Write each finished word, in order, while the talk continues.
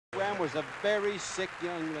Ram was a very sick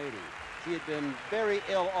young lady. She had been very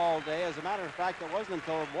ill all day. As a matter of fact, it wasn't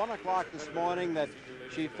until 1 o'clock this morning that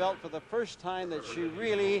she felt for the first time that she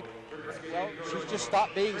really, well, she's just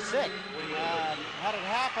stopped being sick. Had it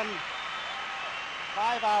happened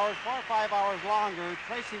 4 or 5 hours longer,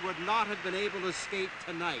 Tracey would not have been able to skate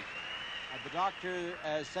tonight. The doctor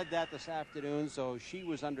said that this afternoon, so she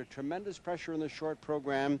was under tremendous pressure in the short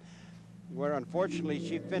program, where unfortunately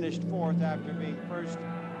she finished 4th after being first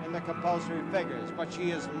in the compulsory figures. But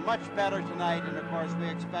she is much better tonight, and of course we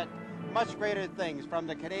expect much greater things from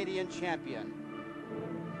the Canadian champion.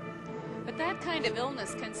 But that kind of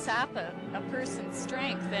illness can sap a person's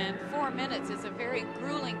strength, and 4 minutes is a very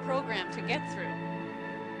grueling program to get through.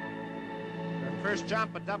 Her first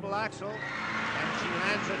jump, a double axel, and she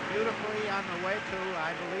lands it beautifully on the way to,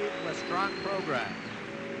 I believe, a strong program.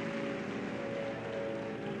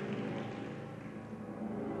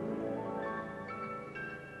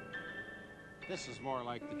 This is more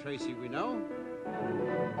like the Tracey we know.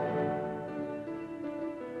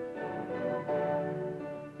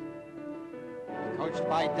 Coached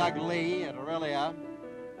by Doug Lee at Aurelia.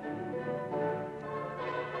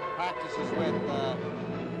 Practices with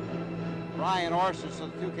Brian Orser, so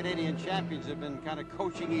the two Canadian champions have been kind of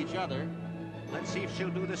coaching each other. Let's see if she'll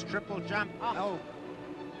do this triple jump. Oh.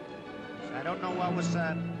 I don't know what was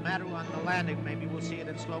the matter on the landing. Maybe we'll see it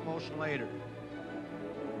in slow motion later.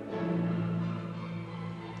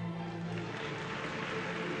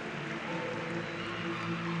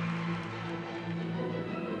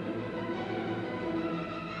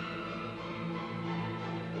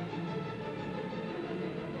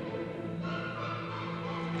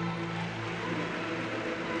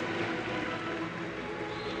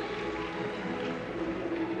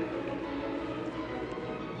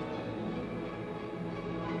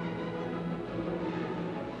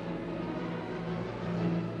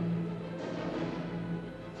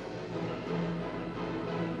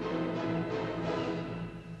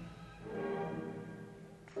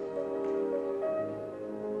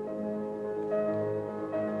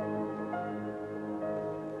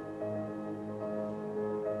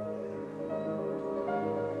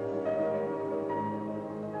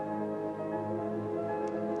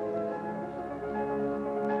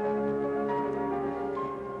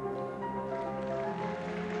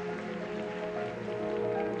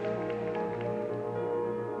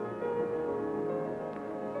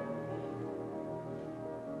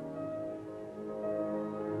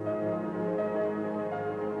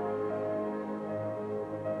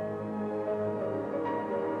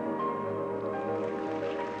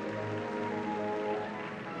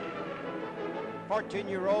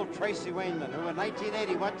 Fourteen-year-old Tracey Wainman, who in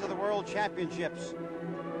 1980 went to the World Championships,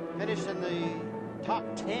 finished in the top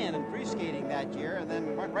 10 in free skating that year, and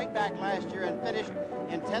then went right back last year and finished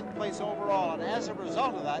in 10th place overall. And as a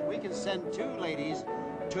result of that, we can send two ladies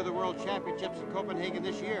to the World Championships in Copenhagen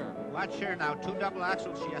this year. Watch here now, 2 double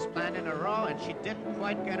axels she has planned in a row, and she didn't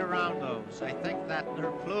quite get around those. I think that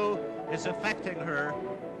her flu is affecting her.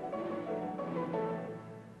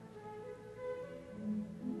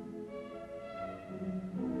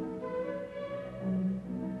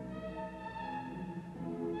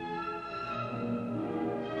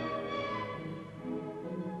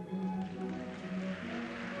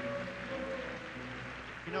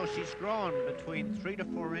 You know, she's grown between 3 to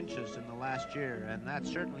 4 inches in the last year, and that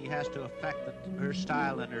certainly has to affect her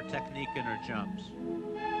style and her technique in her jumps.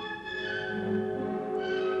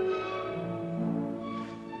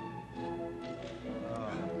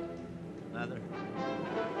 Another.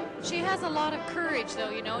 She has a lot of courage, though,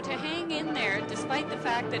 you know, to hang in there, despite the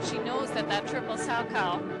fact that she knows that that triple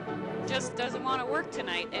Salchow just doesn't want to work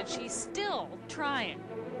tonight, and she's still trying.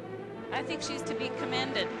 I think she's to be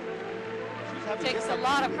commended. Takes a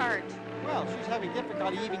lot of heart. Well, she's having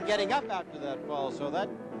difficulty even getting up after that fall, so that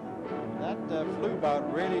flu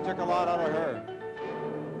bout really took a lot out of her.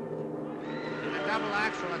 And a double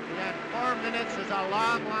axel at the end. 4 minutes is a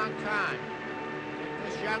long, long time.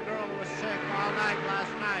 This young girl was sick all night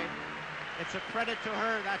last night. It's a credit to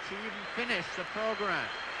her that she even finished the program.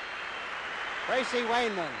 Tracey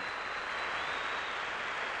Wainman.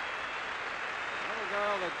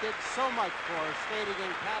 Girl that did so much for her, skating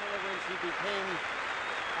in Canada when she became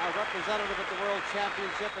a representative at the World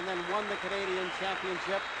Championship and then won the Canadian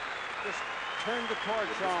Championship. Just turned the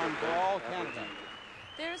torch on for all Canada.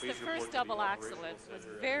 There's the first double axel. It was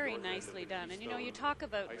very nicely done. And you know, you talk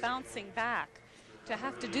about bouncing back. To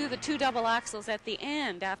have to do the 2 double axels at the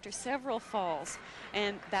end after several falls,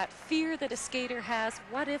 and that fear that a skater has,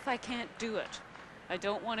 what if I can't do it? I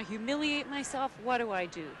don't want to humiliate myself. What do I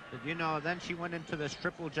do? But, you know, then she went into this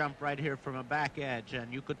triple jump right here from a back edge,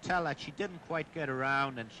 and you could tell that she didn't quite get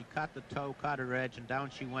around, and she caught the toe, caught her edge, and down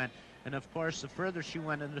she went. And of course, the further she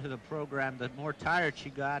went into the program, the more tired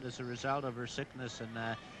she got as a result of her sickness,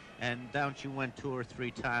 and down she went 2 or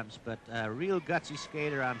 3 times. But a real gutsy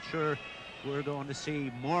skater. I'm sure we're going to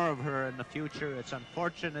see more of her in the future. It's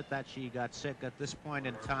unfortunate that she got sick at this point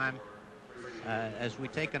in time. As we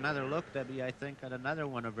take another look, Debbie, I think, at another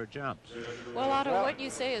one of her jumps. Well, Otto, what you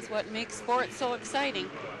say is what makes sports so exciting.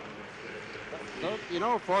 You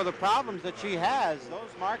know, for the problems that she has, those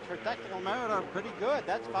marks for technical merit are pretty good.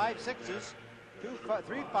 That's 5 6s,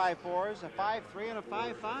 3 5 4s, a 5 3, and a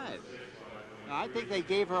 5 5. Now, I think they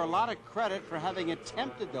gave her a lot of credit for having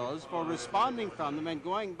attempted those, for responding from them and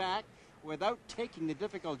going back without taking the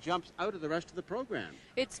difficult jumps out of the rest of the program.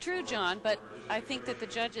 It's true, John, but I think that the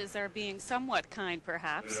judges are being somewhat kind,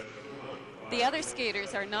 perhaps. The other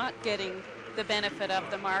skaters are not getting the benefit of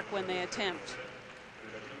the mark when they attempt.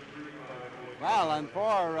 Well, and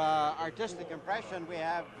for artistic impression, we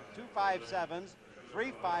have 2 5 7s,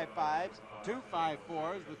 3 5 5s, 2 5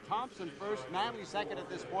 4s, with Thompson first, Manley second at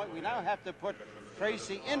this point. We now have to put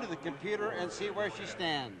Tracey into the computer and see where she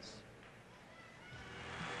stands.